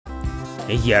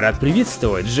Я рад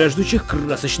приветствовать жаждущих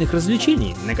красочных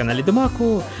развлечений на канале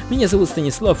Mako. Меня зовут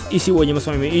Станислав, и сегодня мы с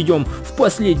вами идем в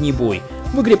последний бой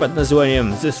в игре под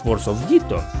названием The Swords of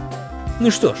Ditto.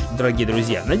 Ну что ж, дорогие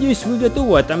друзья, надеюсь, вы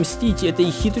готовы отомстить этой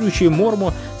хитрючей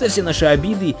Морму за все наши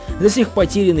обиды, за всех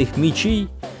потерянных мечей.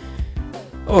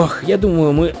 Ох, я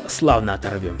думаю, мы славно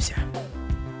оторвемся.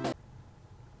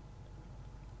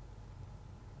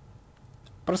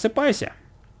 Просыпайся.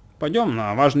 Пойдем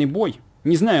на важный бой.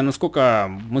 Не знаю,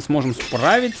 насколько мы сможем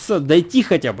справиться, дойти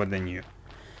хотя бы до нее.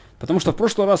 Потому что в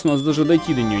прошлый раз у нас даже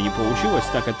дойти до нее не получилось.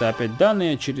 Так, это опять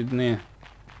данные очередные.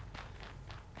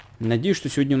 Надеюсь, что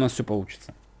сегодня у нас все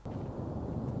получится.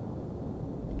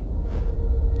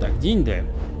 Так, день даем.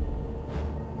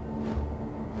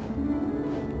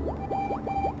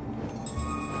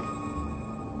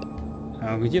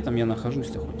 А где там я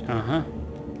нахожусь-то хоть? Ага.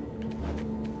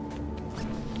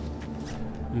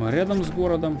 Мы рядом с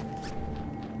городом.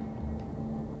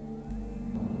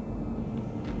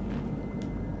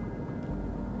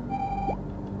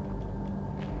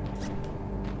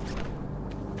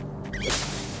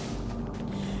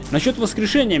 Насчет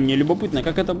воскрешения мне любопытно,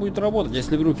 как это будет работать,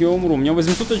 если вдруг я умру. У меня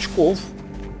 800 очков.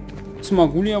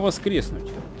 Смогу ли я воскреснуть?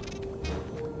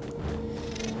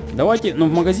 Давайте, но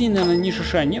в магазине, наверное, ни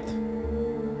шиша нет.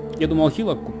 Я думал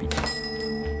хилок купить.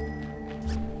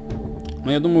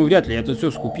 Но я думаю, вряд ли. Я тут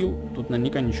все скупил. Тут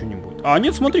наверняка ничего не будет. А,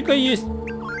 нет, смотри-ка, есть.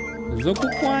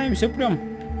 Закупаемся прям.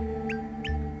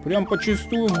 Прям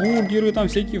почистую. Бургеры там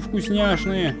всякие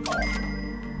вкусняшные.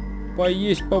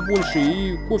 Поесть побольше.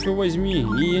 И кофе возьми.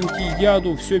 И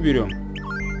антияду. Все берем.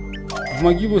 В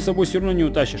могилу с собой все равно не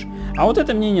утащишь. А вот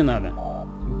это мне не надо.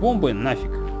 Бомбы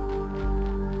нафиг.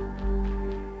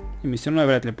 Ими все равно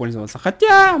вряд ли пользоваться.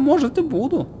 Хотя, может и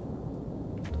буду.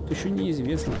 Тут еще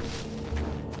неизвестно.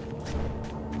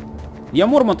 Я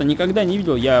Морма-то никогда не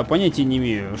видел, я понятия не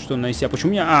имею, что на себя. Почему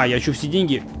у меня... А, я еще все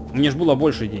деньги... Мне же было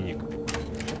больше денег.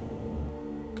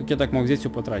 Как я так мог здесь все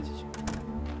потратить?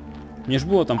 Мне же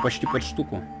было там почти под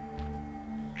штуку.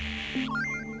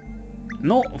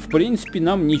 Но, в принципе,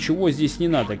 нам ничего здесь не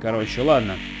надо, короче,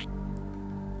 ладно.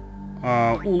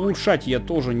 Улучшать я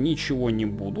тоже ничего не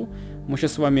буду. Мы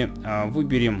сейчас с вами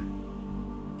выберем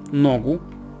ногу.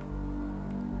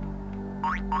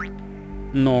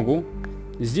 Ногу.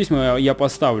 Здесь я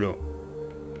поставлю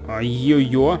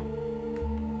йо-йо.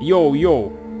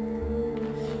 Йоу-йоу.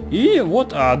 И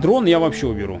вот, дрон я вообще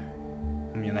уберу.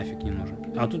 Мне нафиг не нужен.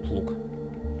 А тут лук.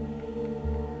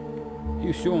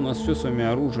 И все, у нас все с вами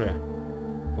оружие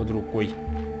под рукой.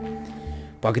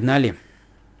 Погнали.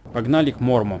 Погнали к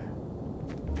Морму.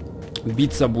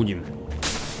 Биться будем.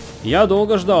 Я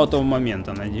долго ждал этого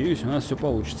момента. Надеюсь, у нас все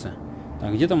получится.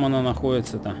 Так, где там она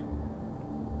находится-то?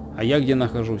 А я где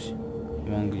нахожусь?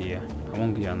 Вон где я. А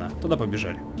вон где она. Туда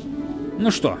побежали.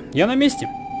 Ну что, я на месте?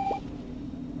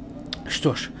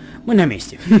 Что ж, мы на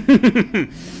месте.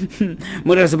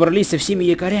 Мы разобрались со всеми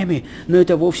якорями, но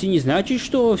это вовсе не значит,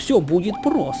 что все будет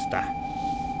просто.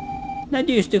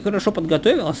 Надеюсь, ты хорошо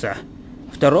подготовился.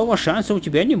 Второго шанса у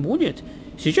тебя не будет.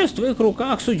 Сейчас в твоих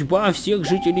руках судьба всех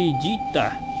жителей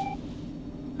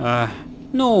Ditto.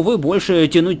 Но, увы, больше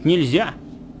тянуть нельзя.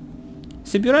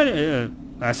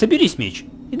 Соберись, меч.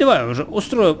 И давай уже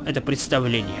устроим это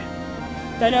представление.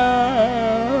 Та-да!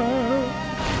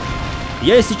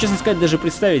 Я, если честно сказать, даже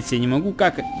представить себе не могу,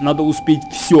 как надо успеть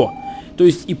все. То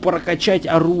есть и прокачать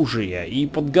оружие, и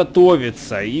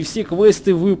подготовиться, и все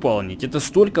квесты выполнить. Это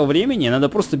столько времени, надо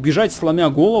просто бежать, сломя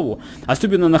голову.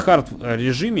 Особенно на хард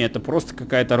режиме, это просто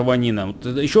какая-то рванина. Вот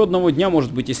еще одного дня,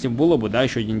 может быть, если было бы, да,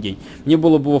 еще один день. Мне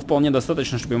было бы вполне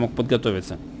достаточно, чтобы я мог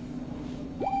подготовиться.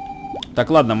 Так,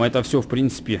 ладно, мы это все, в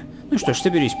принципе... Ну что ж,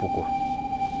 соберись, Пуку.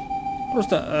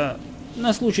 Просто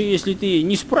на случай, если ты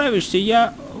не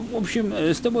справишься, в общем,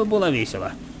 с тобой было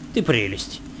весело. Ты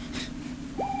прелесть.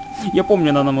 Я помню,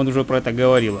 она нам уже про это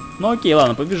говорила. Ну окей,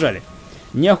 ладно, побежали.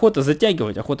 Неохота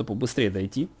затягивать, охота побыстрее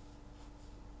дойти.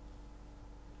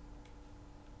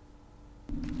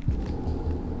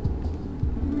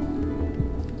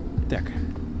 Так.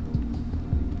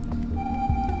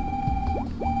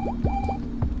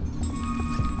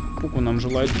 Пуку нам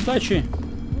желает удачи,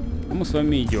 а мы с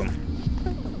вами идем.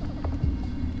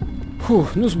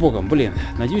 Фух, ну с богом, блин,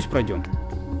 надеюсь, пройдем.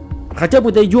 Хотя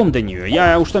бы дойдем до нее,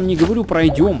 я уж там не говорю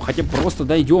пройдем, хотя бы просто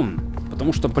дойдем.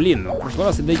 Потому что, блин, в прошлый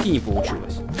раз и дойти не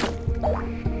получилось.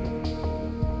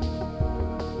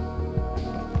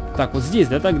 Так, вот здесь,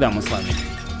 да, тогда мы с вами.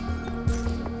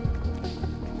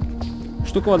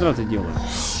 Что квадраты делают?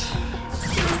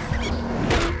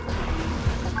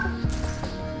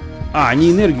 А,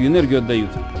 они энергию отдают.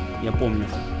 Я помню.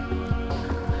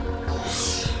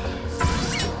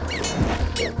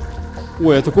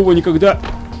 Ой, я такого никогда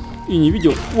и не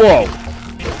видел. Вау!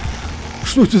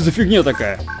 Что это за фигня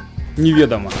такая?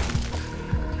 Неведомо.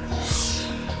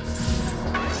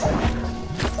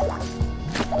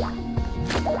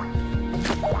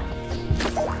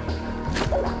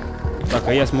 Так,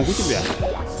 а я смогу тебя?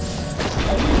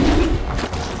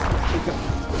 Тихо.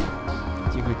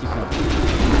 Тихо, тихо.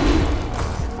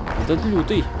 Этот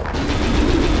лютый.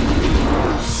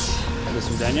 До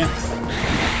свидания.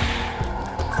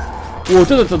 Вот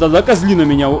это тогда козлина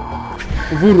меня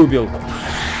вырубил.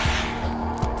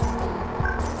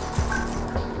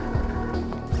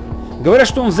 Говорят,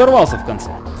 что он взорвался в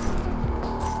конце.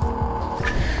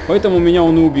 Поэтому меня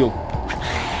он и убил.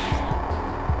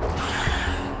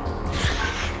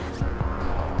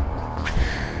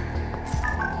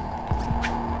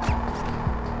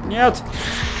 Нет!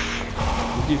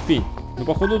 Иди в пень. Ну,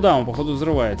 походу, да, он, походу,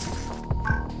 взрывается.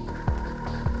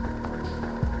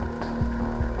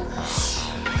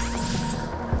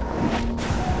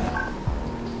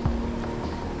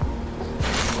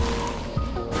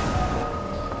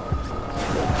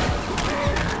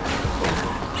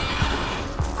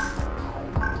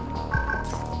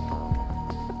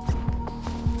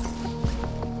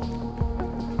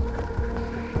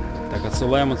 Так,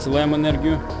 отсылаем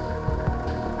энергию.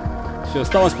 Все,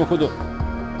 осталось, походу...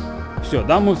 Все,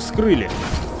 да, мы вскрыли.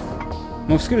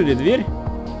 Мы вскрыли дверь.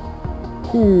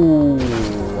 Фу.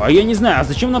 А я не знаю, а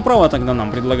зачем направо тогда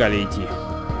нам предлагали идти?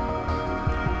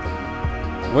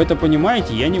 Вы это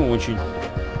понимаете? Я не очень.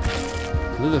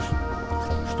 Вот эта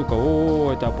штука.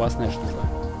 О, это опасная штука.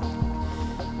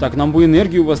 Так, нам бы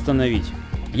энергию восстановить.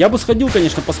 Я бы сходил,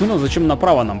 конечно, посмотрел, зачем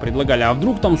направо нам предлагали. А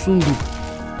вдруг там сундук,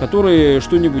 который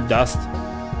что-нибудь даст.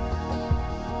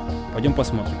 Пойдем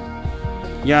посмотрим.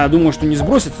 Я думаю, что не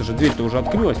сбросится же, дверь-то уже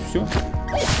открылась, все.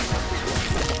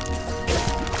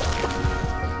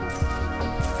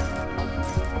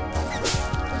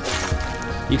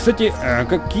 И, кстати,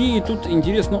 какие тут,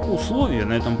 интересно, условия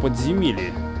на этом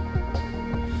подземелье?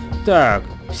 Так,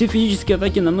 все физические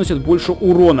атаки наносят больше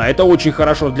урона. Это очень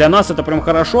хорошо. Для нас это прям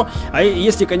хорошо. А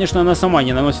если, конечно, она сама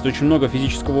не наносит очень много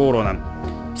физического урона.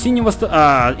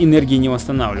 Энергия не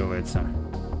восстанавливается.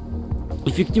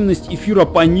 Эффективность эфира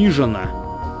понижена.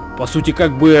 По сути,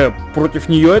 как бы против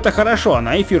нее это хорошо,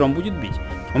 она эфиром будет бить.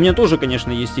 У меня тоже, конечно,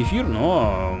 есть эфир,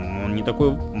 но он не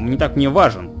так мне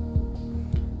важен.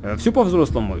 Все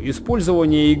по-взрослому.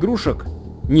 Использование игрушек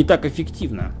не так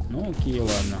эффективно. Ну окей,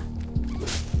 ладно.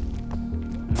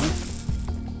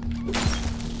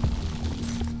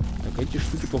 Так, эти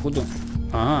штуки, походу...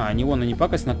 Ага, они вон, они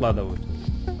пакость накладывают.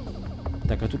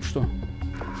 Так, а тут что?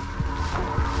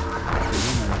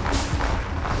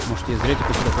 Может, я зря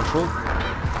только сюда пошел?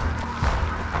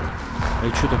 А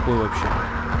это что такое вообще?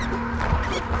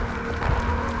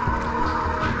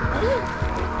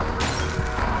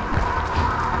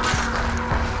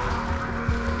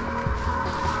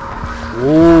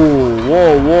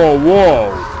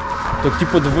 Воу. Так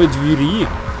типа две двери.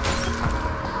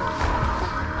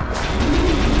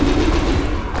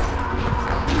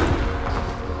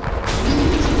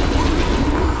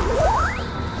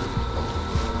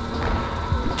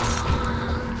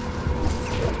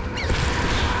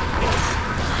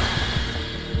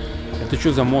 Это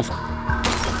что за мозг?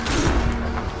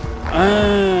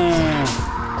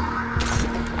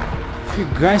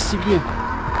 Фига себе.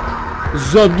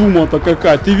 Задума-то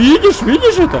какая. Ты видишь?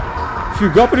 Видишь это?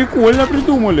 Фига прикольно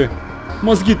придумали.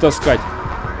 Мозги таскать.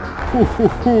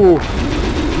 Фу-ху-ху.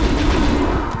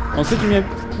 А с этим я...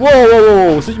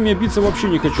 Воу-воу-воу. С этим я биться вообще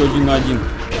не хочу один на один.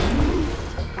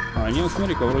 А, не,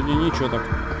 смотри-ка, вроде ничего так.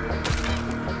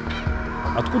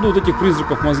 Откуда вот этих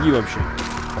призраков мозги вообще?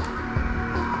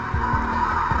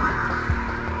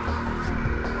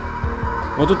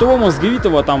 Вот у того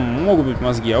мозговитого там могут быть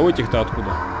мозги, а у этих-то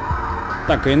откуда?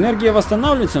 Так, энергия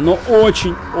восстанавливается, но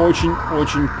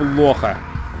очень-очень-очень плохо.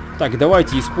 Так,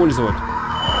 давайте использовать.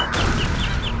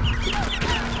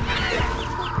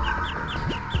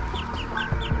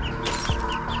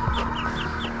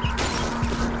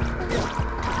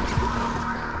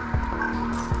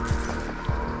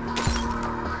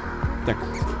 Так.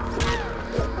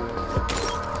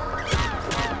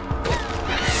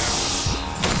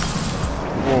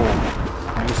 О,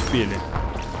 не успели.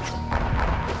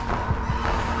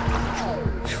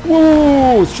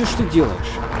 Ооо, что ж ты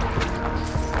делаешь?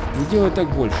 Не делай так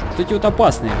больше. Вот эти вот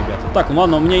опасные ребята. Так, ну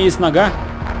ладно, у меня есть нога.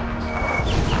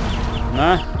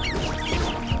 На.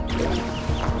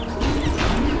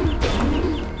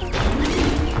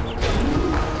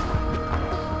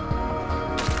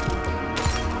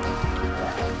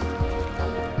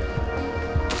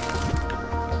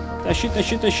 Тащи,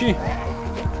 тащи, тащи.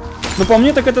 Но по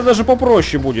мне так это даже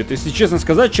попроще будет, если честно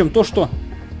сказать, чем то, что...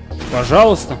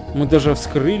 Пожалуйста, мы даже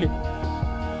вскрыли.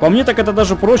 По мне так это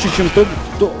даже проще, чем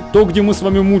то, где мы с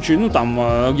вами мучили. Ну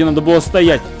там, где надо было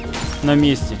стоять на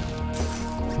месте.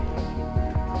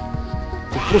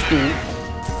 Тут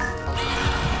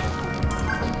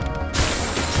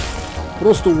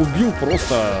просто убил,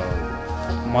 просто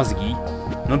мозги.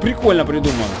 Ну прикольно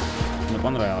придумано. Мне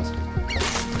понравилось.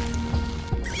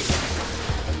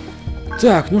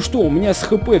 Так, ну что, у меня с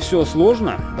ХП все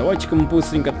сложно. Давайте-ка мы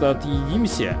быстренько-то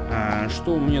отъедимся.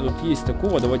 Что у меня тут есть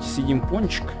такого? Давайте съедим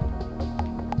пончик.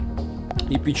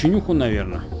 И печенюху,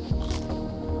 наверное.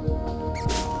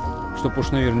 Чтоб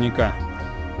уж наверняка.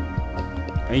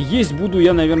 Есть буду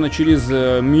я, наверное, через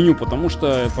меню, потому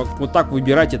что вот так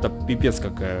выбирать это пипец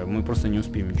как. Мы просто не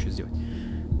успеем ничего сделать.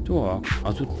 Так,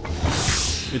 а тут...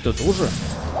 Это тоже?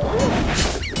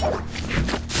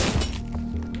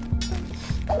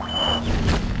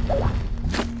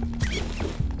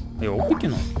 Я его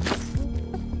выкинул?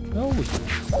 Я его выкинул.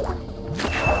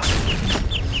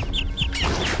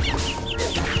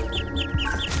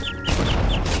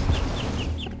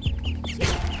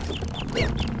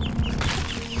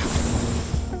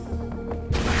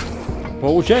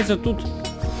 Получается, тут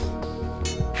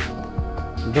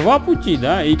два пути,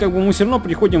 да? И как бы мы все равно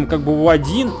приходим как бы в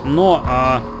один, но...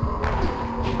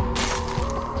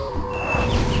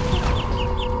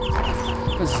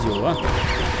 Козёл, а?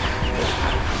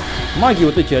 Маги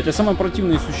вот эти, это самые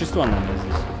противные существа, наверное,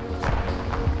 здесь.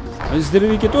 А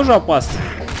здоровяки тоже опасны.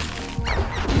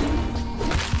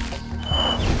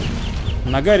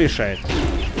 Нога решает.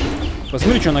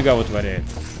 Посмотри, что нога вытворяет.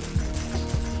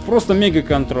 Просто мега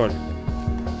контроль.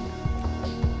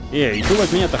 И что вы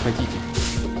от меня-то хотите?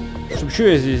 Чтоб что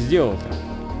я здесь сделал-то?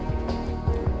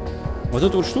 Вот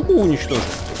эту вот штуку уничтожить?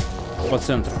 По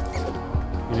центру?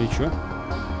 Или что?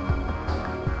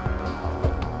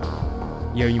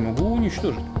 Я ее не могу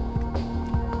уничтожить.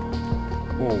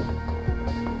 Оу.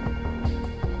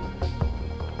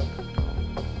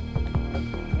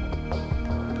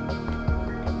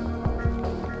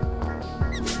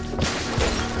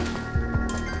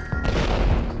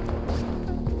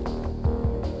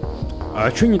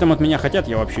 А что они там от меня хотят,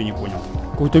 я вообще не понял.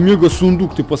 Какой-то мега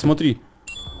сундук, ты посмотри.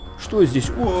 Что здесь?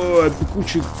 О,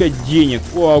 куча денег.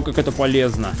 Вау, как это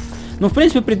полезно. Но, в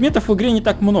принципе, предметов в игре не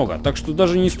так много, так что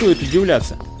даже не стоит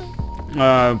удивляться.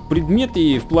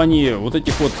 Предметы в плане вот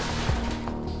этих вот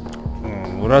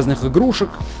разных игрушек,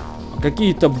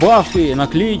 какие-то бафы,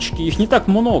 наклеечки, их не так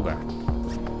много.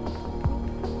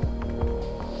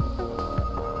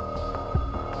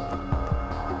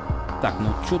 Так, ну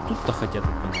что тут-то хотят?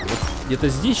 Вот где-то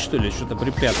здесь, что ли, что-то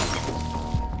припрятано?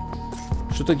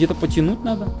 Что-то где-то потянуть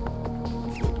надо?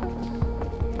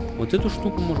 Вот эту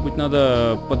штуку, может быть,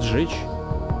 надо поджечь?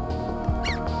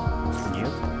 Нет.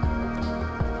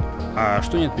 А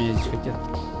что они от меня здесь хотят?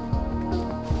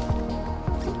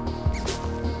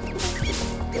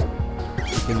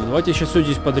 Окей, ну давайте сейчас все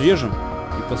здесь подрежем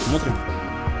и посмотрим.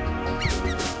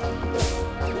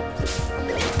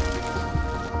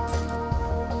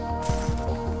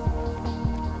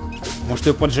 Может,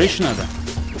 ее поджечь надо?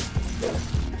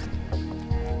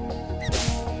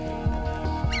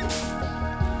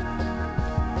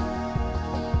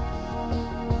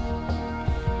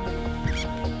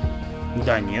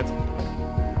 Да, нет.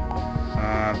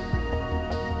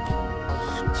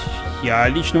 Я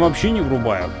лично вообще не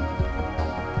врубаю.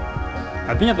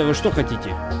 От меня-то вы что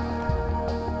хотите?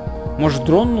 Может,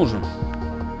 дрон нужен?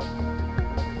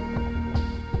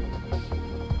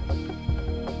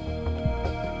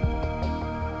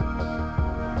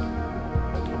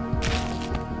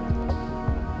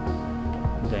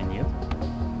 Да нет.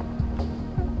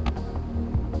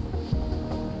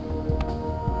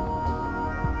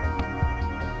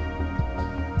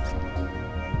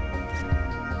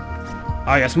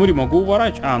 А, я смотрю, могу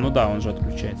уворачивать. А, ну да, он же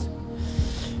отключается.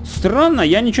 Странно,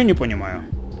 я ничего не понимаю.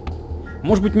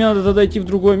 Может быть, мне надо тогда идти в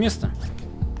другое место?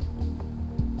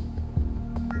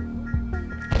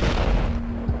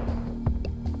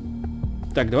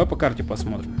 Так, давай по карте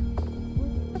посмотрим.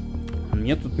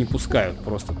 Меня тут не пускают,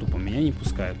 просто тупо меня не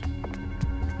пускают.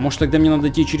 Может, тогда мне надо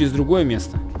идти через другое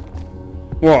место?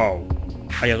 Вау!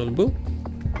 А я тут был?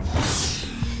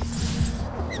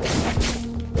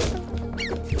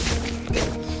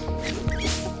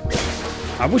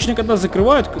 Обычно, когда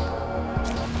закрывают...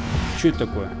 Что это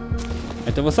такое?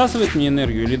 Это высасывает мне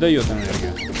энергию или дает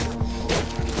энергию?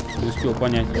 Не успел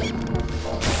понять.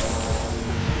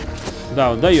 Да,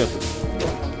 вот дает.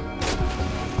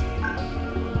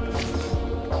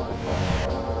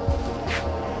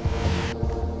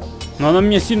 Но она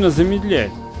меня сильно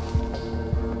замедляет.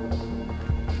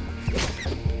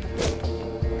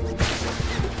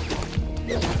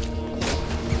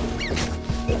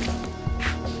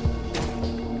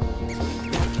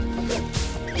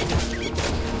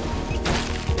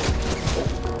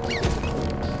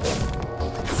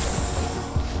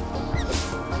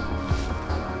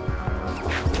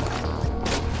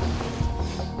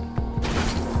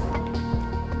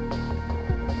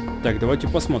 Так, давайте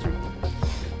посмотрим.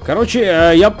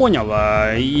 Короче, я понял.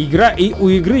 У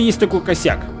игры есть такой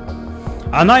косяк.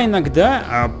 Она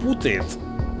иногда путает.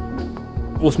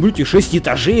 О, смотрите, 6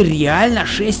 этажей. Реально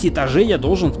 6 этажей я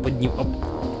должен поднимать.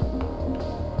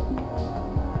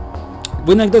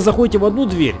 Вы иногда заходите в одну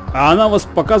дверь, а она вас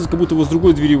показывает, как будто вы с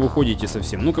другой двери выходите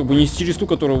совсем. Ну, как бы не через ту,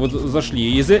 которую вы зашли.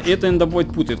 И это иногда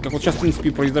бывает путает, как вот сейчас, в принципе,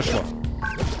 и произошло.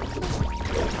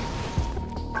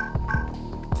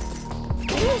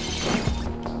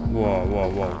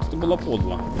 Вау. Это было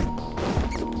подло.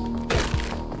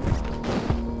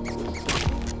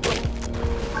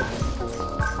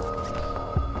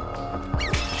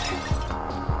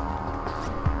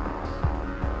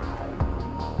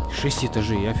 Шесть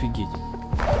этажей, офигеть.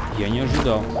 Я не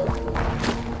ожидал.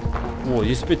 О,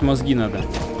 здесь опять мозги надо.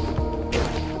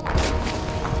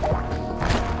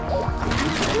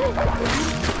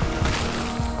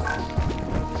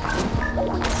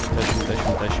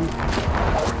 Тащим.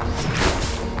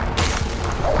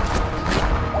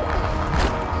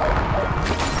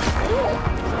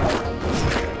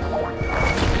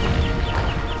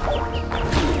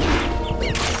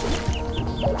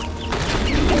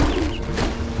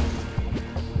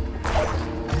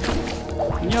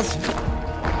 Нет.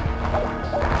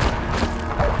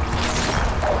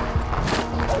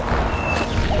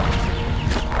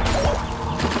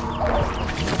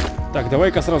 Так,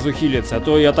 давай-ка сразу хилиться, а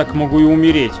то я так могу и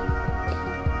умереть.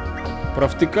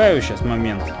 Провтыкаю сейчас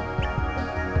момент.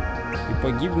 И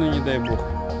погибну, не дай бог.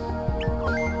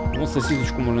 Ну,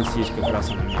 сосисочку можно съесть, как раз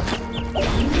она мне.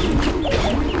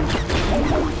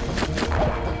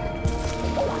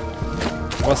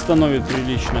 Восстановит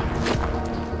прилично.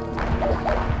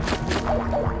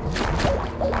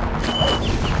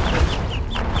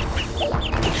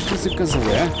 Что за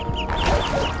козлы, а?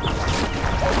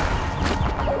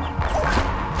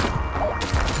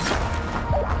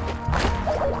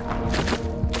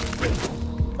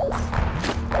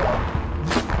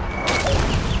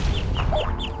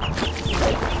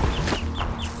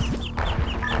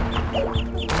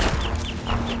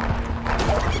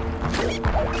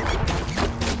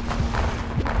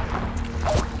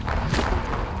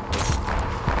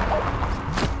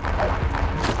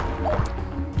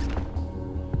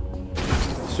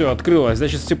 Все, открылось,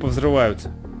 значит все повзрываются.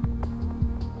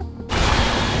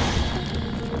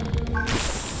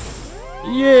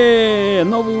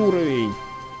 Новый уровень.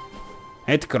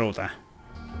 Это круто.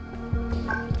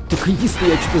 Только если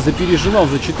я что-то запереживал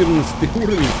за 14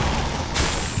 уровень.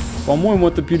 По-моему,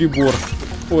 это перебор.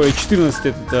 Ой, 14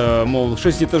 это, мол,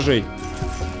 6 этажей.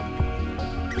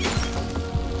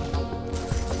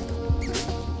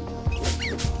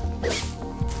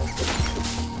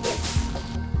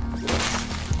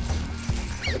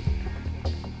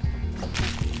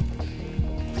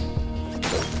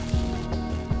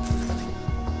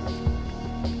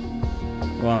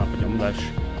 Ладно, пойдем дальше.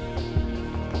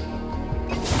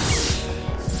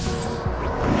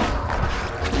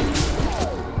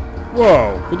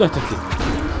 Вау, куда ты?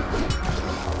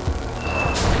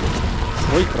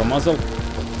 Ой, промазал. Это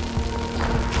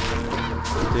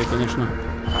я, конечно...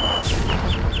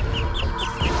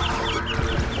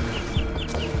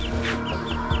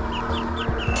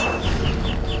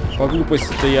 По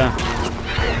глупости-то я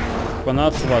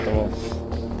понаотхватывал.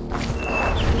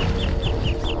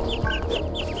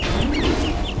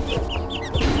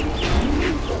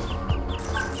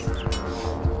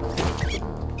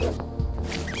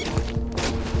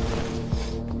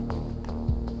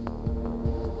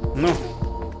 Ну,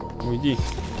 уйди.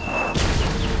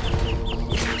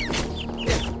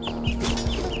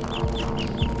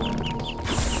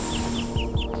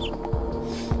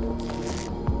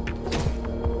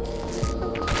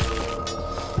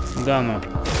 Да, ну.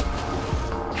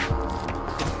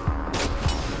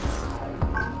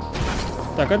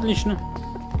 Так, отлично.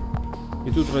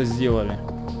 И тут разделали.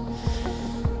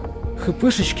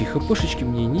 ХПшечки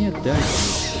мне не дали.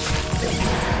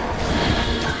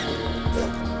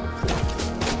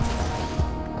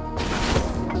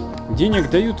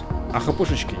 Денег дают, а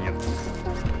хпшечки нет.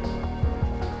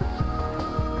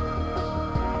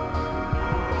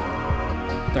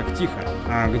 Так, тихо.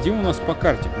 А где у нас по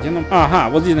карте? Где нам... Ага,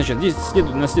 вот здесь, значит, здесь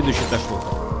на следующий этаж вот.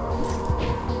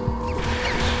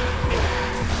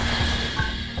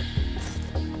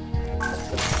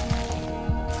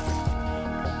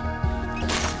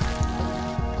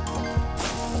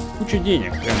 Куча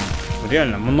денег, прям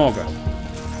реально много.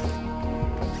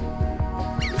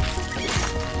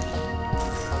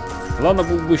 Ладно,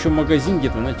 был бы еще магазин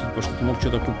где-то, знаете, типа, что ты мог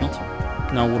что-то купить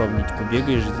на уровне. Типа,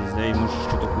 бегаешь здесь, да, и можешь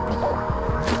что-то купить.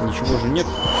 Ничего же нет.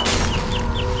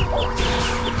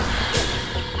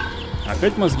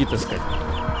 Опять мозги таскать?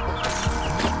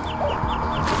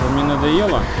 Что, мне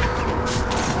надоело?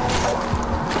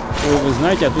 Ой, вы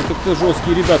знаете, а тут как-то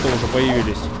жесткие ребята уже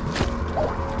появились.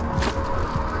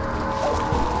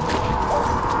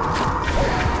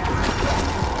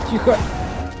 Тихо.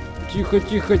 Тихо,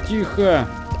 тихо, тихо.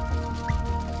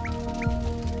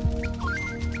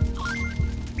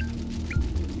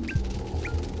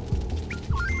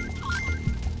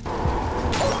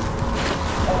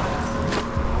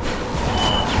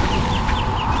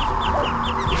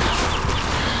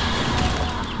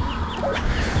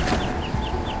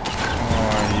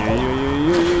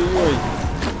 Ой-ой-ой-ой-ой-ой.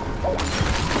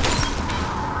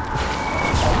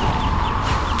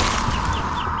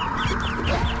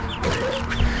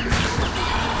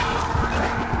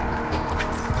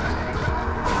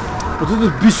 Вот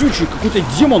этот бесючий какой-то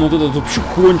демон, вот этот вообще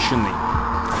конченый.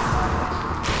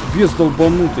 Без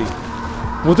долбанутый.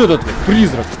 Вот этот вот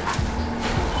призрак.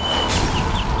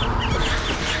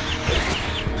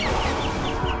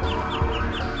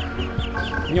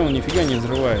 Не, он нифига не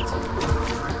взрывается.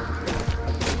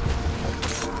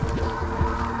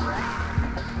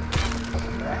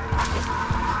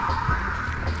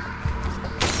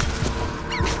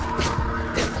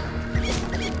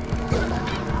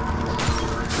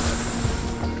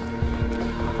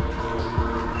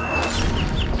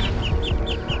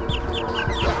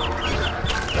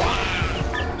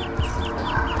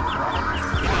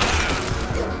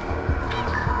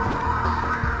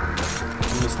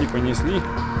 Понесли.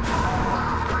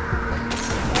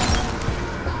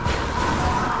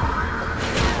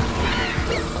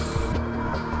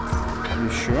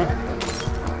 Еще.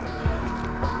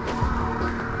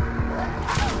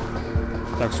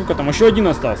 Так, сука, там еще один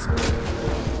остался.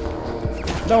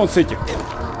 Да, вот с этих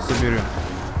соберем.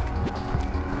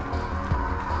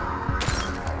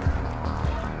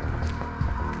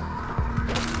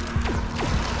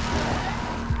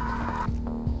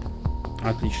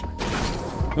 Отлично.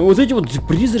 Ну, вот эти вот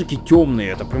призраки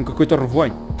темные, это прям какой-то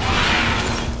рвань.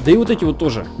 Да и вот эти вот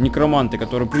тоже некроманты,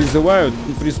 которые призывают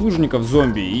прислужников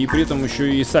зомби и при этом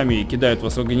еще и сами кидают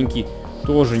вас в огоньки,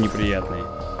 тоже неприятные.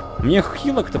 Мне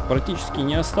хилок-то практически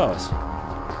не осталось.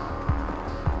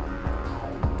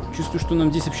 Чувствую, что нам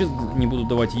здесь вообще не будут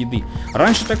давать еды.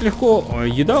 Раньше так легко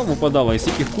еда выпадала из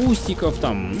всяких кустиков,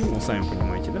 там, ну, вы сами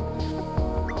понимаете, да?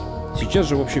 Сейчас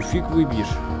же вообще фиг выбьешь.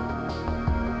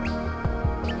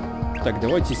 Так,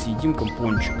 давайте съедим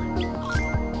компончик.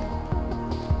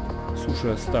 Суши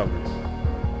оставлю.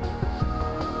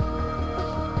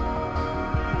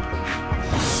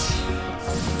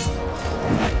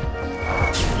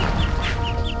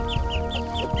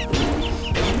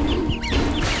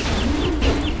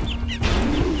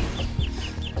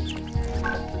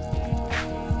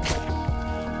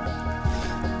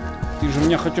 Ты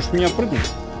же хочешь в меня прыгнуть?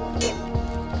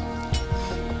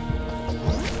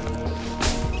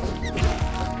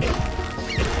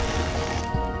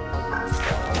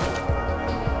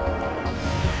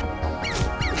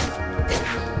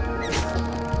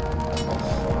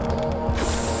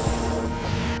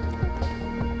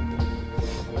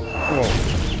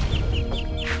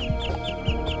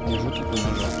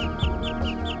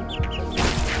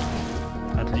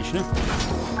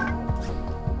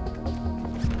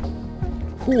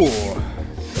 Фу.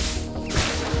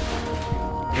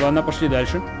 Ладно, пошли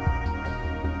дальше.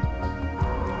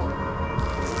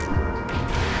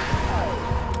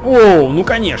 О, ну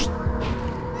конечно.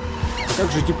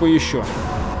 Как же типа еще?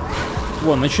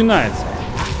 Вон, начинается.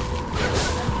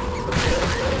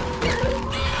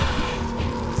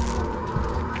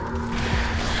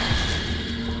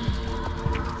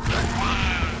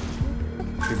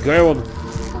 Фига его.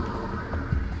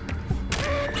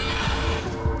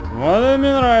 Вот это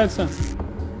мне нравится.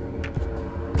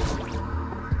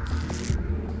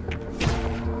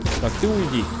 Так, ты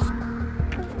уйди.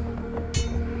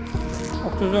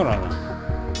 Ох ты, зараза.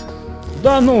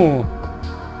 Да ну!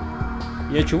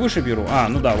 Я что, выше беру? А,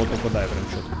 ну да, вот попадаю прям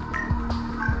что-то.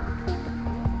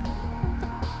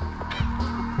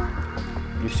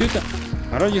 И все это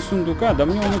ради сундука? Да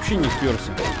мне он вообще не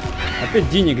вперся. Опять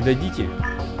денег дадите.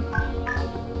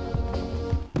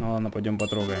 Ну ладно, пойдем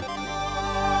потрогаем.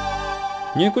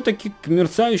 Мне какой-то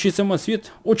мерцающий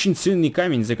самосвет, очень ценный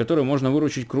камень, за который можно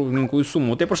выручить кругленькую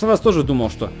сумму. Вот я в прошлый раз тоже думал,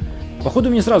 что походу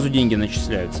мне сразу деньги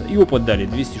начисляются. И опыт дали,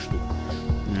 200 штук.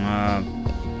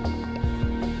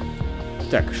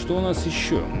 Так, что у нас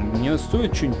еще? Мне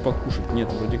стоит что-нибудь покушать?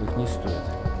 Нет, вроде как не стоит.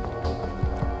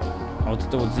 А вот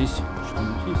это вот здесь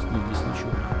что-нибудь есть? Нет, здесь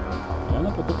ничего.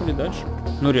 Ладно, потопали дальше.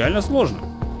 Но реально сложно.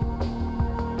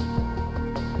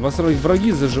 Вас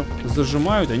враги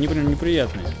зажимают, они прям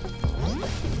неприятные.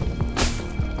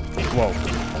 Вау.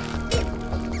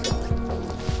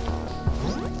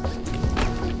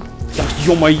 Так,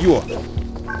 ё-моё!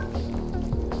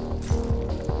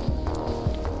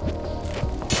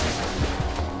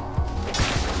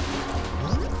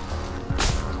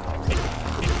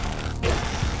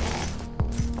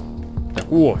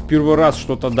 Так, о, в первый раз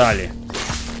что-то дали.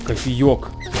 Кофеёк.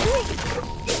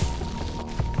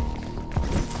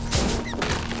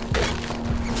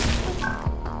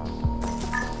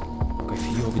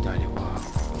 Кофеёк дали, вау.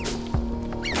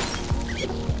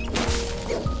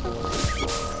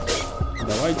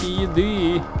 Давайте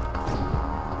еды.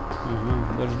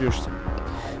 Угу, дождешься.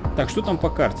 Так, что там по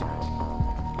карте?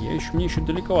 Мне еще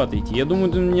далековато идти. Я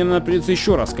думаю, мне надо придется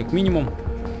еще раз, как минимум.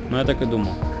 Но я так и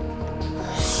думал.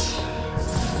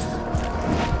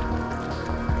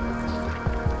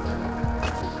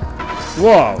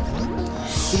 Вау!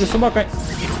 Ты же, собака,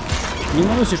 не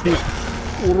наносишь мне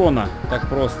урона так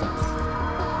просто.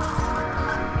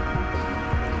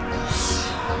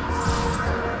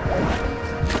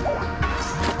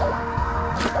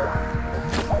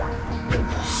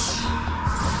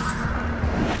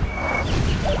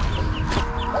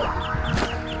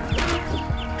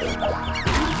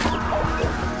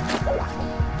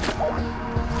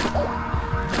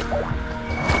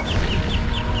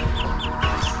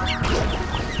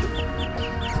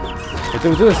 Это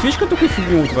вот эта свечка такую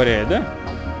фигню утворяет, да?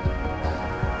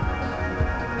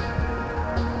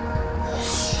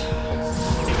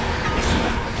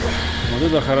 Вот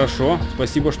это хорошо.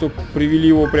 Спасибо, что привели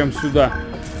его прям сюда.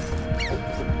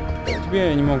 Тебя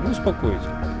я не могу успокоить.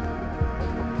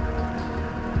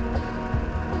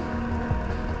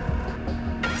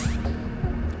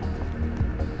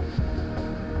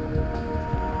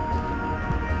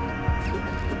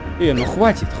 Ну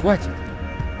хватит, хватит.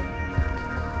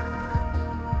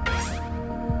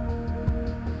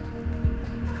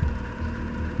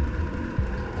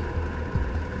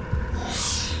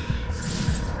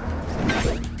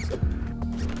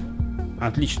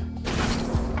 Отлично.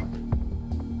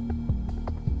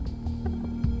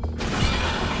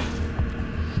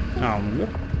 А, он умер?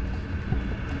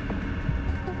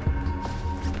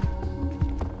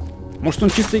 Может, он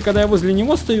чисто и когда я возле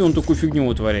него стою, он такую фигню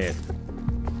утворяет?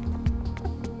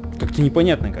 Как-то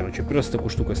непонятно, короче. Первый раз с такой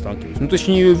штукой сталкиваюсь. Ну,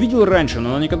 точнее, я ее видел раньше,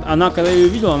 но она, когда я ее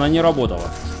видел, она не работала.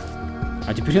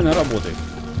 А теперь она работает.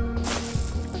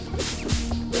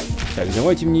 Так,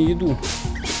 давайте мне еду.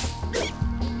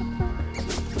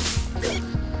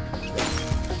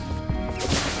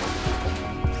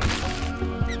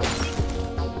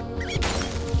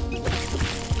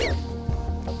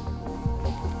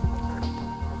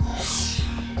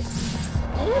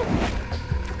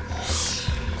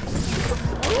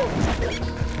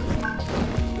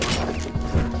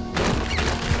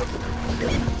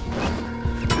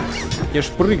 Я ж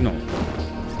прыгнул.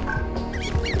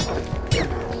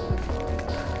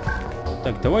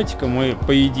 Так, давайте-ка мы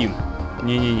поедим.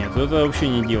 Не-не-не, это вообще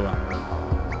не дело.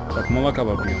 Так, молока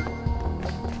попьем.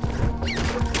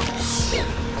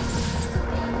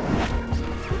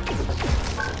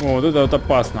 О, вот это вот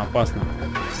опасно, опасно.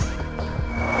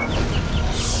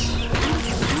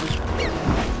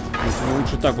 Я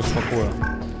лучше так успокою.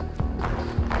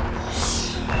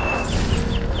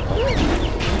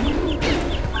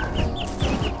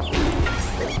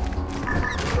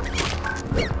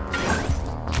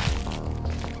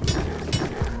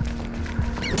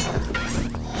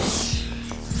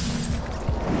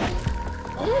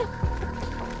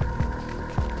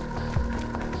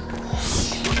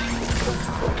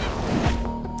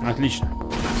 Отлично.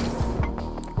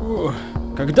 Ох,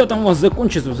 когда там у вас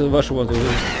закончится ваше вот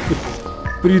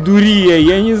придурие,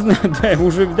 я не знаю, да,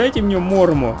 уже дайте мне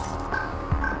морму.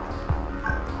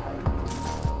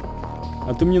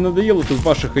 А то мне надоело тут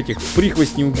ваших этих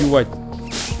прихвостней убивать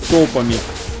толпами.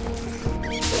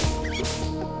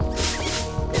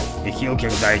 И хилки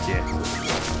дайте.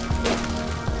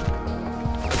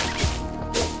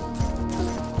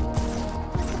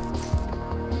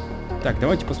 Так,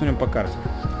 давайте посмотрим по карте.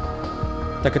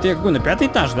 Так, это я какой? На 5-й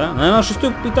этаж, да? Наверное, на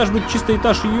 6-й этаж будет чисто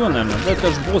этаж ее, наверное. Да,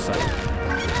 этаж босса.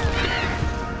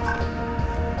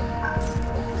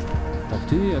 Так,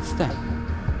 ты отстань.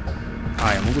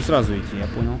 А, я могу сразу идти, я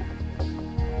понял.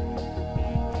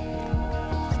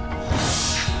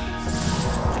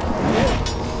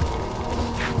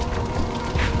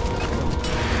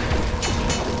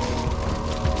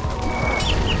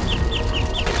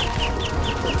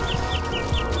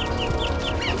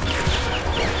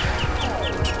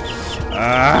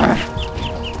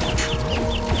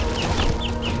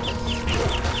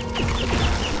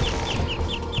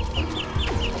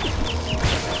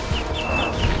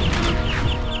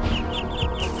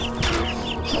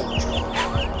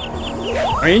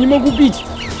 А я не могу бить!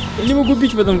 Я не могу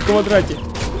бить в этом квадрате.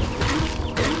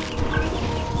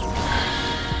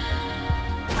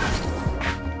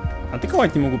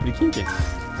 Атаковать не могу, прикиньте.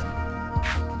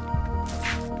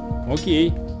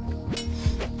 Окей.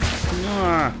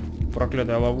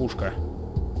 Проклятая ловушка.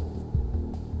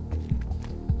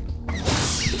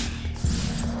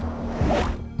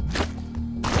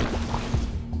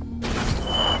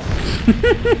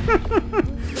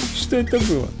 Что это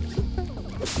было?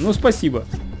 Ну, спасибо.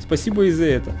 Спасибо и за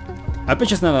это. Опять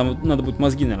сейчас надо будет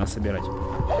мозги, наверное, собирать.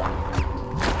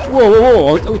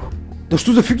 Воу-воу-воу! Да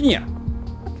что за фигня?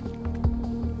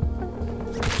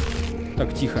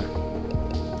 Так, тихо.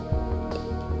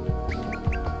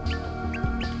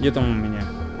 Где там у меня?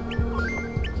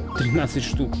 13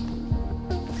 штук.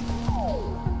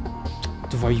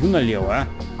 Твою налево, а?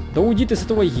 Да уйди ты с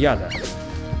этого яда.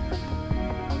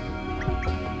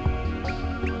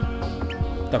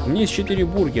 Так, у меня есть 4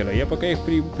 бургера. Я пока их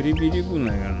приберегу,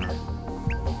 наверное.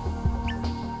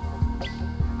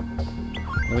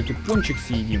 Давайте пончик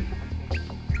съедим.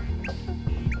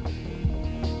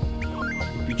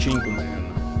 И печеньку, наверное.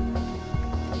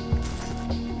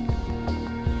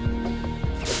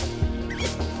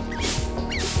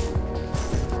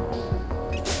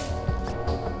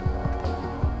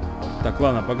 Так,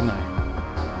 ладно, погнали.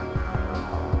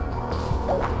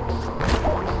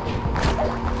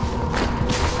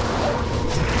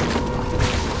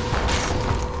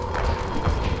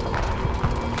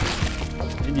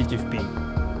 Идите в пень.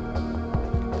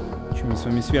 Чем мне с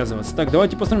вами связываться? Так,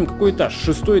 давайте посмотрим, какой этаж.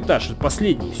 6-й этаж.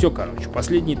 Последний. Все, короче,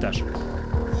 последний этаж.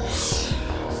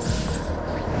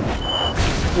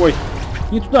 Ой,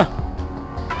 не туда.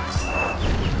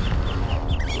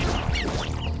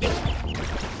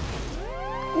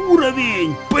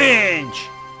 Уровень! Пенч!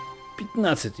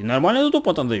 15-й. Нормально тут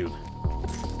опыт дают.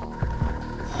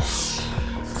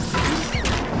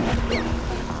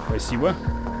 Спасибо.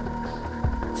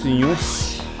 Ценю.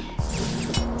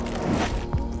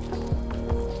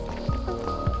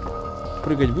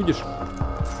 Прыгать будешь?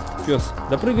 Пес.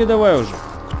 Да прыгай давай уже.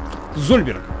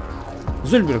 Зольберг.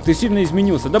 Зольберг, ты сильно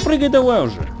изменился. Да прыгай давай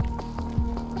уже.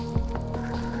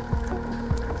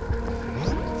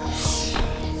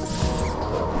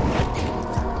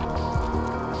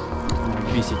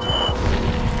 Бесите.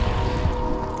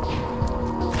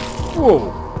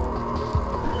 Оу.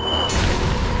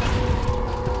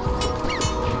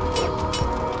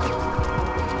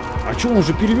 А чё он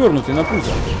уже перевернутый на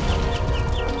пузо?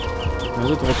 Вот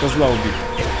этого козла убить.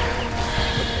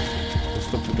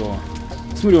 Стопудово.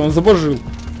 Смотри, он забожил.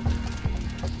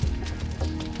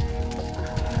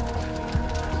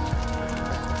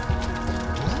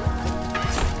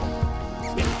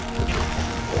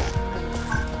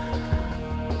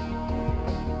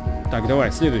 Так,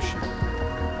 давай, следующий.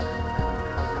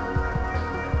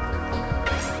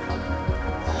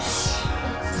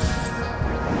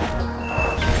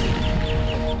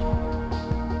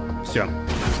 Все.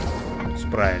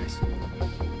 Справились.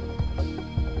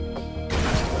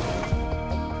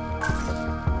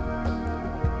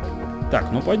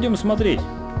 Так, ну пойдем смотреть.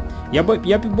 Я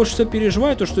больше всего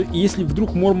переживаю, то, что если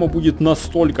вдруг Морма будет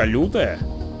настолько лютая,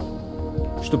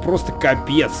 что просто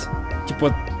капец.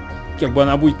 Типа, как бы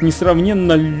она будет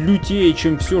несравненно лютее,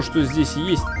 чем все, что здесь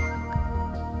есть.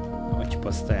 Давайте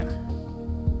поставим.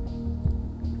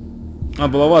 А,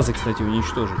 балавазы, кстати,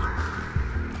 уничтожить.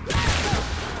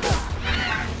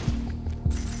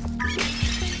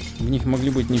 В них могли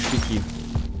быть ништяки.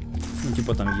 Ну,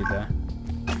 типа там еда.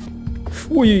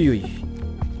 Ой-ой-ой.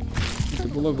 Это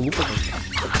было глупо как-то.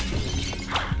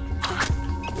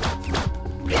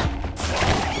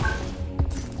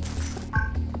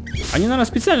 Они, наверное,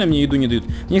 специально мне еду не дают.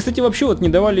 Мне, кстати, вообще вот не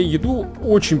давали еду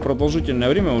очень продолжительное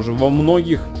время уже во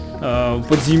многих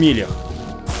подземельях.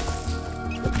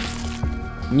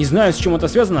 Не знаю, с чем это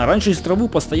связано. Раньше из травы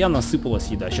постоянно сыпалась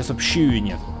еда. Сейчас вообще ее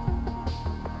нет.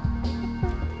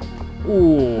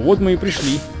 О, вот мы и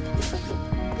пришли.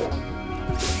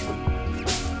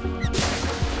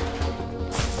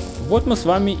 Вот мы с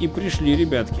вами и пришли,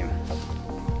 ребятки.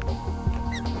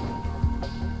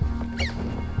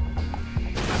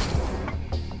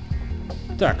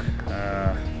 Так.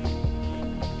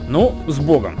 Ну, с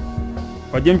Богом.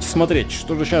 Пойдемте смотреть,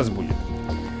 что же сейчас будет.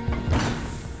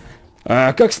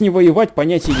 Как с ней воевать,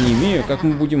 понятия не имею. Как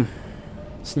мы будем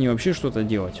с ней вообще что-то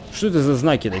делать? Что это за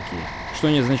знаки такие? Что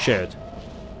они означают?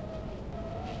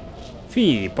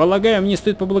 Фи, полагаю, мне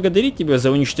стоит поблагодарить тебя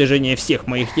за уничтожение всех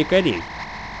моих якорей.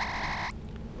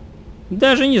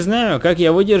 Даже не знаю, как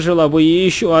я выдержала бы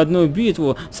еще одну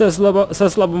битву со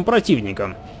слабым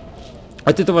противником.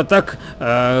 От этого так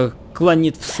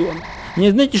клонит в сон.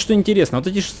 Мне знаете, что интересно? Вот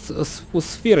эти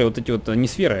сферы, вот эти вот, не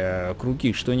сферы, а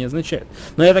круги, что они означают?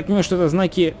 Но я так понимаю, что это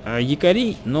знаки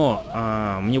якорей,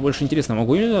 но мне больше интересно,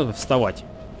 могу я вставать?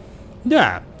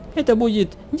 Да, это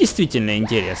будет действительно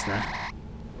интересно.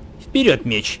 Вперед,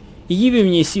 меч! Яви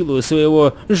мне силу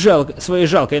своей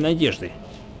жалкой надежды.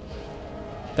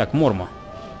 Так, Мормо.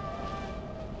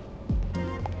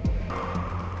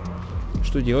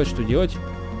 Что делать, что делать?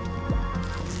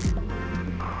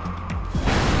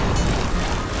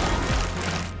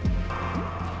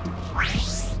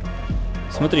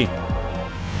 Смотри.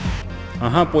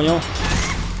 Ага, понял.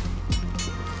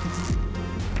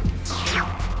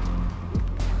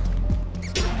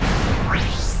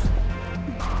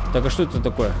 Так, а что это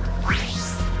такое?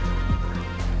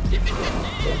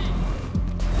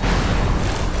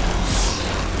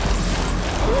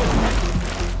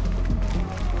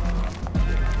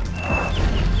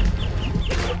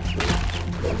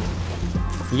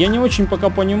 Я не очень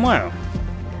пока понимаю.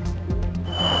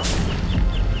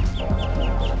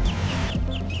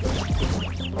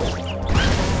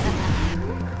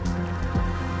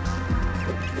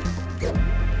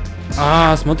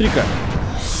 Смотри-ка.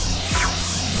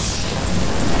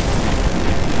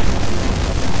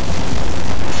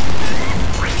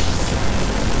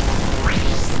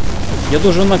 Я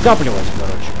должен накапливать,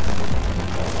 короче.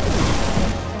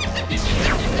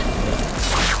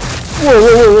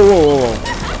 Воу-воу-воу-воу-воу-воу.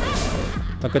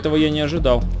 Так, этого я не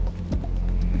ожидал.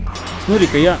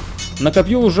 Смотри-ка, я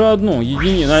накопил уже одну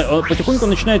единицу. Потихоньку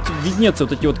начинают виднеться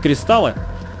вот эти вот кристаллы.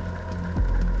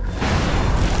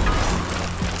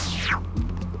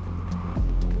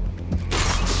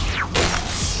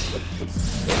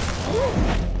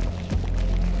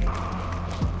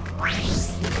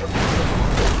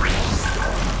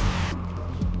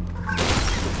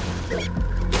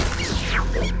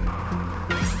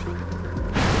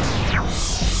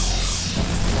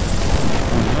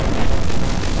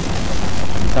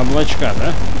 Облачка,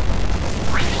 да?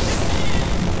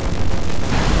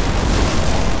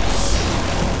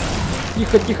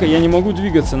 Тихо, тихо, я не могу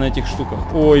двигаться на этих штуках.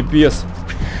 Ой, бес.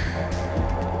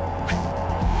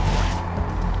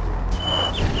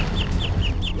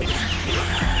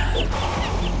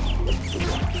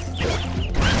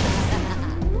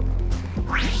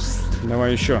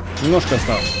 Давай еще. Немножко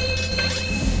осталось.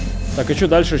 Так, и что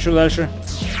дальше, что дальше?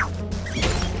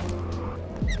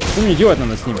 Что мне делать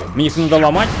надо с ними? Мне их надо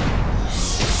ломать?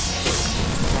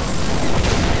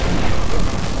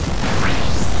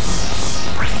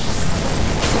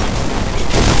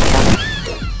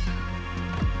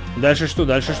 Дальше что?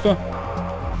 Дальше что?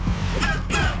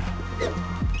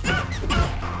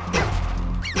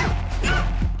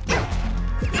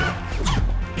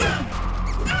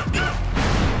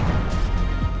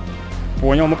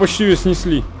 Понял, мы почти ее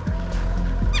снесли.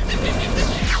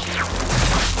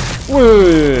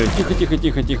 Ой, тихо, тихо,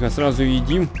 тихо, тихо. Сразу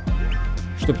едим,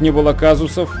 чтоб не было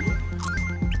казусов.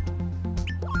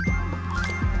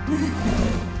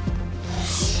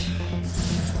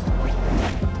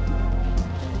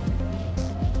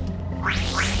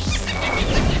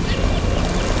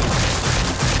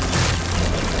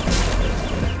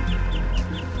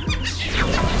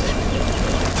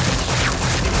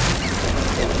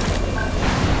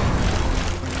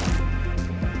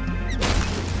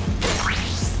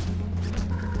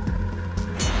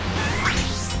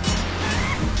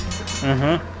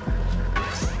 Ага.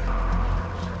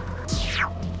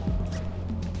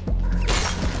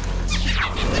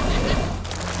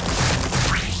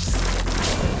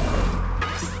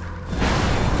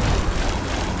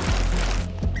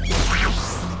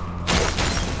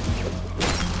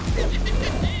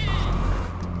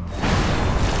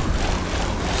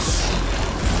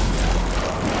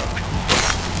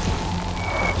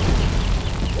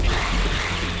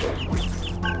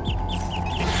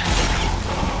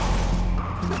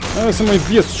 Давай самый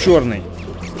бес черный.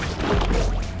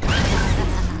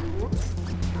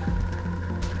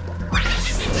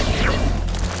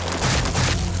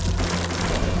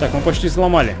 Так, мы почти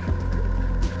сломали.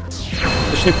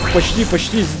 Точнее,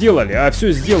 почти сделали. А,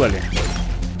 все сделали.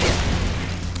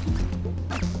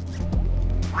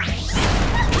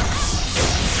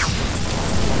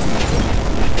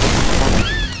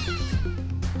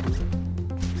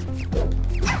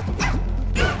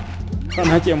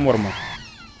 Хана тебе, Мормо.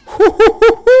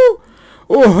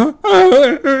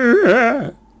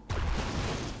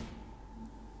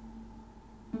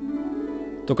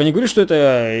 Только не говори, что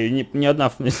это не одна,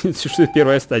 что это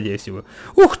первая стадия всего.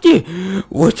 Ух ты!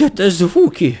 Вот это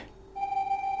звуки!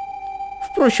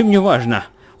 Впрочем, не важно.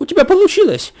 У тебя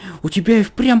получилось! У тебя и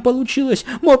впрямь получилось!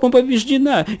 Мормо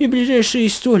побеждена, и в ближайшие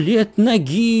 100 лет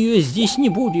ноги ее здесь не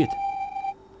будет.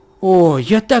 О,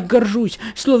 я так горжусь,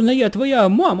 словно я твоя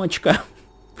мамочка.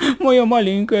 Моя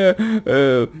маленькая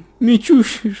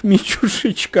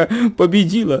мечушечка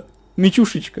победила.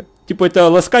 Мечушечка. Типа это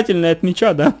ласкательное от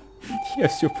меча, да? Я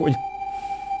все понял.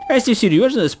 А если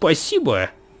серьезно, спасибо.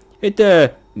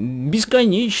 Это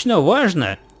бесконечно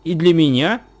важно и для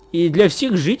меня, и для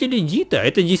всех жителей Ditto.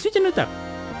 Это действительно так?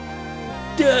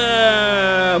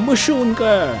 Да,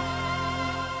 мышунка.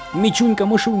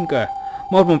 Мечунка-мышунка.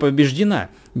 Морма побеждена.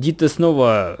 Ditto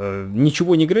снова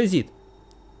ничего не грозит.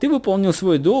 Ты выполнил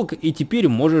свой долг, и теперь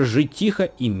можешь жить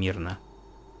тихо и мирно.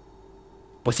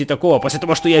 После того,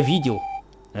 что я видел,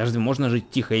 разве можно жить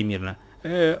тихо и мирно?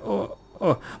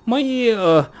 Мои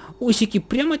усики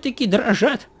прямо-таки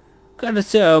дрожат.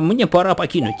 Кажется, мне пора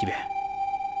покинуть тебя.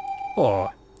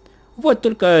 О, вот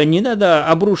только не надо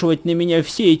обрушивать на меня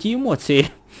все эти эмоции.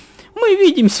 Мы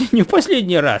видимся не в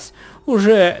последний раз. Уж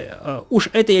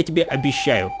это я тебе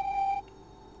обещаю.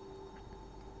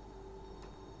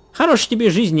 Хорошей тебе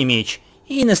жизни, меч,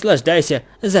 и наслаждайся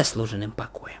заслуженным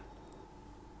покоем.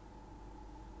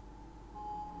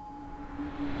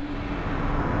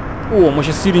 О, мы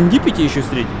сейчас в Серендипити еще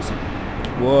встретимся.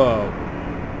 Вау.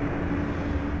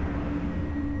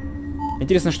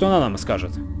 Интересно, что она нам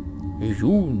скажет.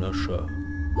 Юноша.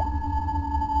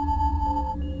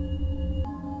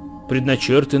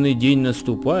 Предначертанный день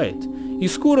наступает, и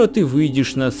скоро ты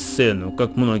выйдешь на сцену,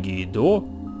 как многие до,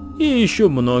 и еще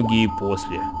многие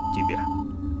после тебя.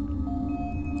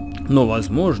 Но,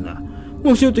 возможно,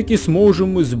 мы все-таки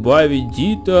сможем избавить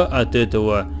Ditto от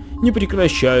этого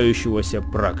непрекращающегося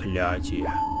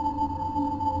проклятия.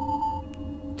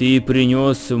 Ты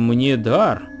принес мне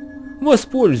дар,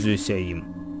 воспользуйся им,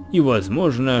 и,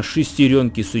 возможно,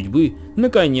 шестеренки судьбы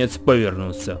наконец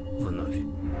повернутся вновь.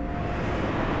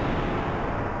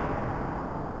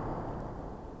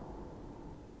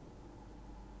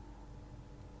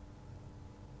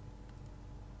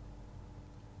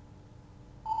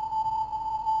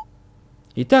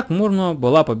 Итак, Морма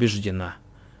была побеждена.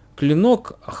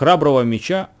 Клинок храброго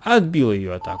меча отбил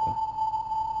ее атаку.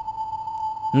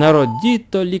 Народ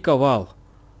Ditto ликовал.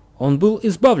 Он был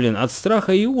избавлен от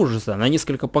страха и ужаса на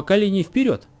несколько поколений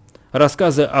вперед.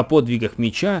 Рассказы о подвигах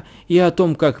меча и о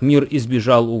том, как мир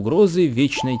избежал угрозы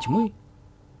вечной тьмы,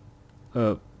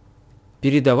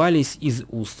 передавались из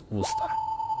уст в уста.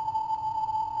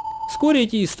 Вскоре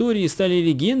эти истории стали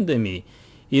легендами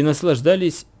и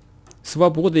наслаждались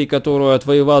свободой, которую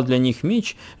отвоевал для них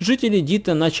меч. Жители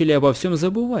Ditto начали обо всем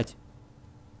забывать.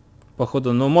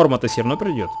 Походу, но Морма-то все равно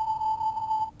придет.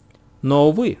 Но,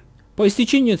 увы, по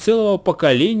истечению целого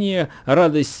поколения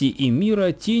радости и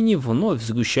мира тени вновь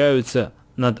сгущаются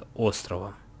над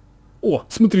островом. О,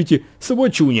 смотрите,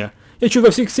 собачуня. Я что, за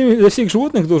всех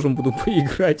животных должен буду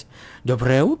поиграть?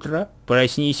 Доброе утро,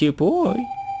 проснись и пой.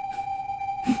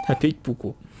 Опять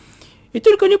пуку. И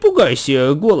только не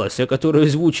пугайся голоса, который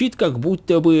звучит как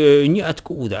будто бы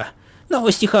ниоткуда.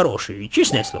 Новости хорошие,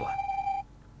 честное слово.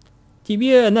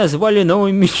 Тебе назвали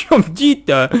новым мечом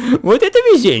Ditto. Вот это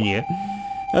везение.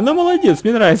 Она молодец,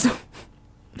 мне нравится.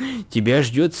 Тебя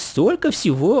ждет столько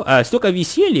всего, столько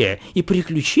веселья и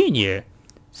приключения.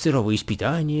 Суровые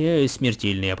испытания,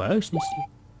 смертельные опасности.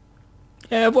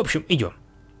 В общем, идем.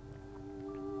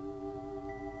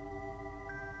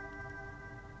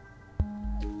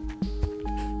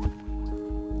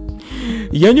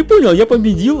 Я не понял, я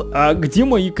победил, а где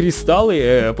мои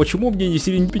кристаллы? Почему мне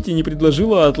Серендипити не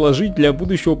предложила отложить для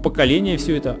будущего поколения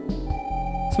все это?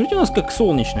 Смотрите, у нас как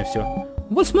солнечно все.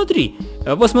 Вот смотри,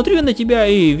 смотрю я на тебя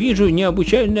и вижу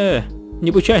необычного.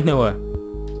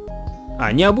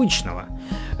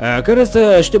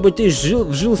 Кажется, чтобы ты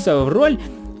вжился в роль,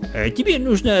 тебе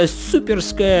нужно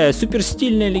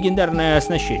суперстильное легендарное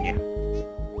оснащение.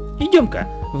 Идем-ка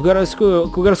к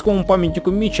городскому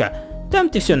памятнику меча, там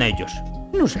ты все найдешь.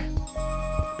 Ну же.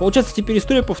 Получается, теперь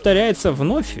история повторяется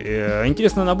вновь.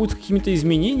 Интересно, она будет с какими-то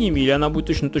изменениями, или она будет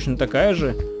точно такая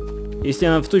же? Если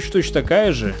она в точно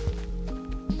такая же...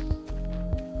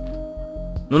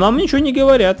 Но нам ничего не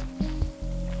говорят.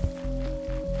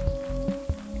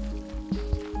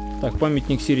 Так,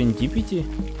 памятник Серендипити.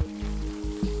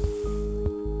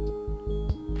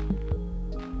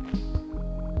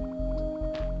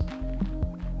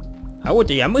 А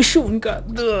вот и я, мышунка,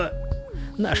 да.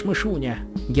 Наш мышуня.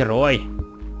 Герой.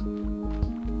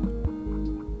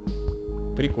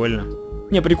 Прикольно.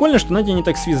 Не, прикольно, что Надя не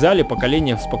так связали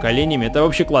поколения с поколениями. Это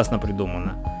вообще классно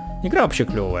придумано. Игра вообще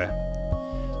клевая.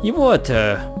 И вот,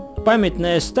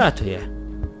 памятная статуя.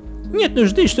 Нет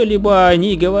нужды что-либо о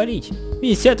ней говорить.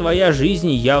 Ведь вся твоя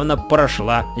жизнь явно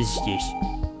прошла здесь.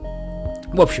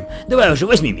 В общем, давай уже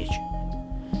возьми меч.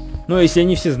 Но если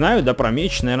они все знают, да, про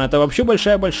меч, наверное, это вообще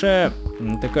большая-большая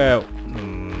такая...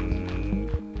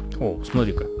 О,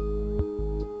 смотри-ка.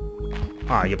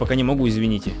 А, я пока не могу,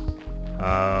 извините.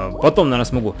 Потом, наверное,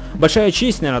 смогу. Большая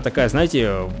честь, наверное, такая,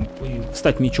 знаете,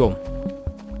 стать мечом.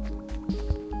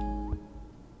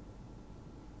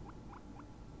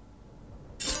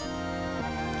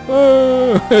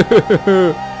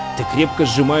 Ты крепко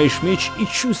сжимаешь меч и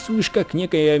чувствуешь, как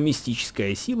некая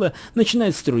мистическая сила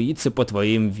начинает струиться по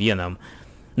твоим венам,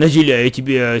 наделяя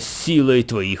тебя силой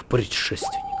твоих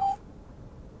предшественников.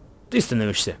 Ты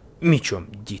становишься мечом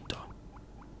Ditto.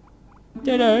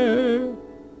 Та-да!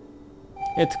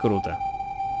 Это круто.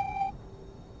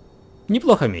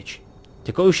 Неплохо меч.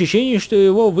 Такое ощущение, что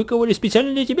его выковали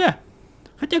специально для тебя.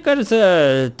 Хотя,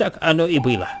 кажется, так оно и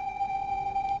было.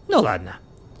 Ну ладно.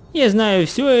 Я знаю,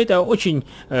 все это очень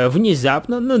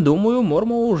внезапно, но думаю,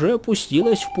 Морма уже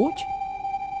пустилась в путь.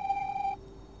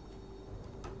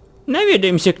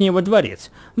 Наведаемся к ней во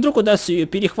дворец. Вдруг удастся ее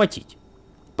перехватить.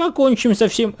 Покончим со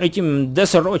всем этим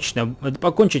досрочно.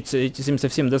 Покончить с этим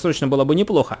совсем досрочно было бы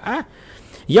неплохо, а?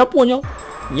 Я понял.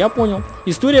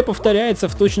 История повторяется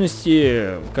в точности,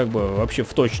 как бы вообще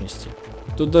в точности.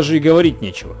 Тут даже и говорить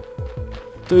нечего.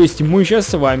 То есть мы сейчас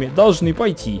с вами должны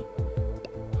пойти.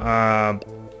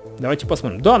 Давайте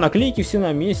посмотрим. Да, наклейки все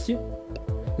на месте.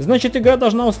 Значит, игра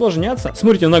должна усложняться.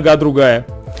 Смотрите, нога другая.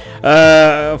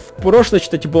 В прошлой,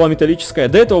 кстати, была металлическая.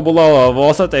 До этого была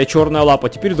волосатая черная лапа.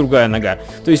 Теперь другая нога.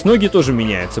 То есть ноги тоже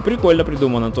меняются. Прикольно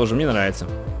придумано тоже. Мне нравится.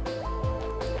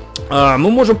 Мы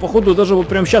можем, походу, даже вот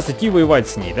прямо сейчас идти воевать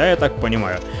с ней, да, я так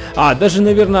понимаю. Даже,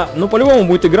 наверное, ну, по-любому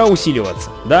будет игра усиливаться,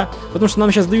 да? Потому что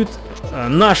нам сейчас дают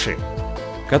наши,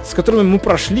 с которыми мы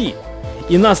прошли.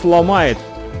 И нас ломает,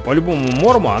 по-любому,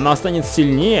 Морма, она останется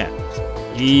сильнее.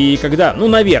 И когда, ну,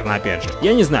 наверное, опять же,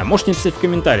 я не знаю, можете написать в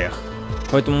комментариях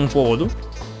по этому поводу,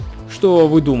 что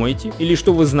вы думаете, или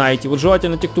что вы знаете. Вот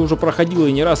желательно те, кто уже проходил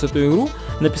и не раз эту игру,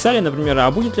 написали, например,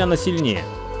 а будет ли она сильнее.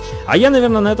 А я,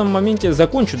 наверное, на этом моменте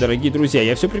закончу, дорогие друзья.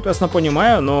 Я все прекрасно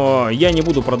понимаю, но я не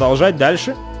буду продолжать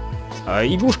дальше.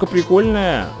 Игрушка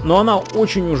прикольная, но она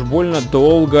очень уж больно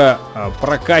долго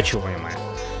прокачиваемая.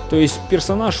 То есть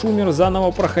персонаж умер,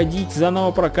 заново проходить,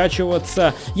 заново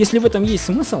прокачиваться. Если в этом есть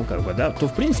смысл, как бы, да, то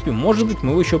в принципе, может быть,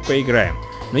 мы еще поиграем.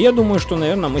 Но я думаю, что,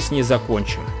 наверное, мы с ней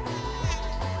закончим.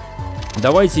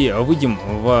 Давайте выйдем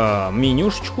в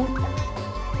менюшечку.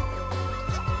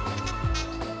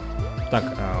 Так,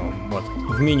 вот,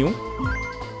 в меню.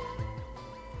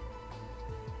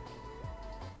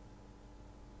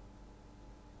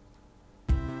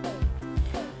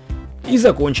 И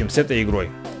закончим с этой игрой.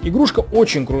 Игрушка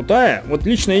очень крутая. Вот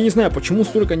лично я не знаю, почему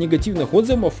столько негативных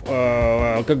отзывов,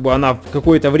 как бы она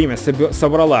какое-то время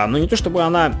собрала. Но не то чтобы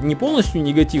она не полностью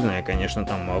негативная, конечно,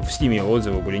 там в Стиме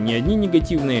отзывы были не одни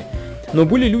негативные. Но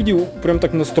были люди прям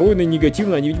так настроены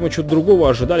негативно, они, видимо, что-то другого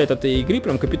ожидали от этой игры,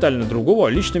 прям капитально другого.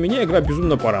 Лично меня игра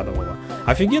безумно порадовала.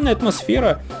 Офигенная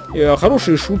атмосфера,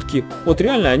 хорошие шутки. Вот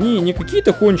реально, они не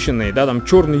какие-то конченые, да, там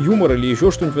черный юмор или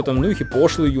еще что-нибудь в этом духе,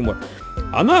 пошлый юмор.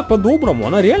 Она по-доброму,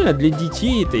 она реально для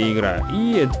детей эта игра.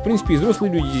 И, в принципе, и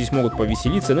взрослые люди здесь могут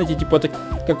повеселиться. Знаете, типа, так,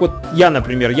 как вот я,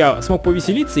 например, я смог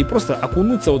повеселиться и просто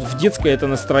окунуться вот в детское это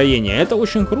настроение. Это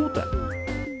очень круто.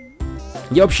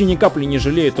 Я вообще ни капли не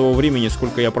жалею того времени,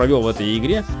 сколько я провел в этой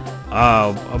игре.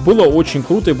 Было очень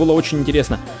круто и было очень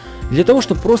интересно. Для того,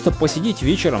 чтобы просто посидеть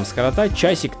вечером, скоротать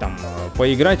часик, там,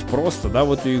 поиграть просто, да,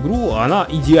 в эту игру, она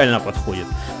идеально подходит.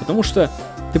 Потому что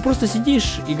ты просто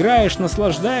сидишь, играешь,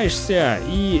 наслаждаешься,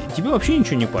 и тебе вообще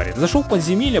ничего не парит. Зашел в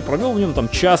подземелье, провел в нем там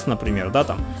час, например, да,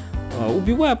 там,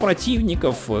 убивая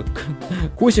противников,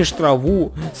 косишь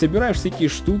траву, собираешь всякие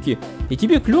штуки, и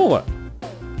тебе клево.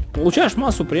 Получаешь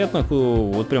массу приятных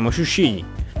вот прям ощущений.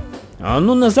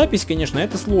 Но на запись, конечно,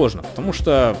 это сложно, потому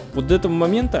что вот до этого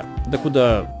момента, до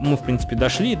куда мы, в принципе,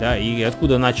 дошли, да, и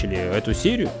откуда начали эту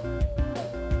серию,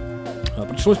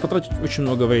 пришлось потратить очень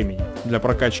много времени для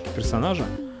прокачки персонажа.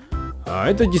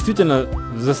 Это действительно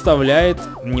заставляет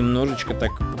немножечко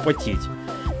так попотеть.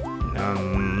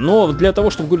 Но для того,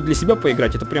 чтобы, говорю, для себя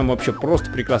поиграть, это прям вообще просто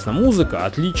прекрасно. Музыка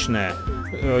отличная,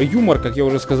 юмор, как я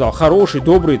уже сказал, хороший,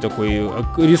 добрый такой,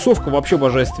 рисовка вообще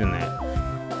божественная.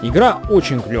 Игра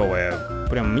очень клевая,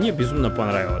 прям мне безумно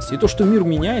понравилось. И то, что мир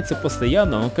меняется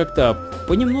постоянно, он как-то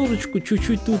понемножечку,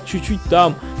 чуть-чуть тут, чуть-чуть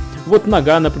там. Вот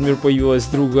нога, например, появилась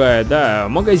другая, да,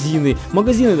 магазины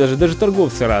даже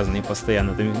торговцы разные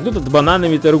постоянно. Кто-то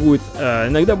бананами торгует,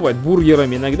 иногда бывает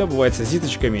бургерами, иногда бывает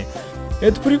сосисочками.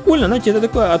 Это прикольно, знаете, это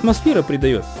такая атмосфера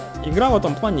придает. Игра в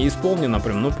этом плане исполнена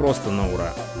прям, ну просто на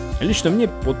ура. Лично мне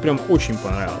вот прям очень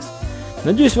понравилось.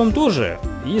 Надеюсь, вам тоже.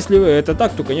 Если это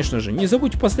так, то, конечно же, не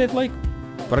забудьте поставить лайк.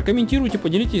 Прокомментируйте,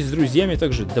 поделитесь с друзьями,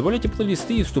 также добавляйте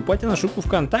плейлисты и вступайте на нашу группу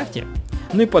ВКонтакте.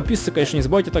 Ну и подписываться, конечно, не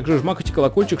забывайте, также жмакайте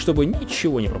колокольчик, чтобы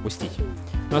ничего не пропустить.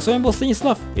 Ну а с вами был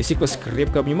Станислав, я всех вас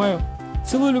крепко обнимаю,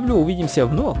 целую, люблю, увидимся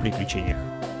в новых приключениях.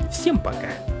 Всем пока!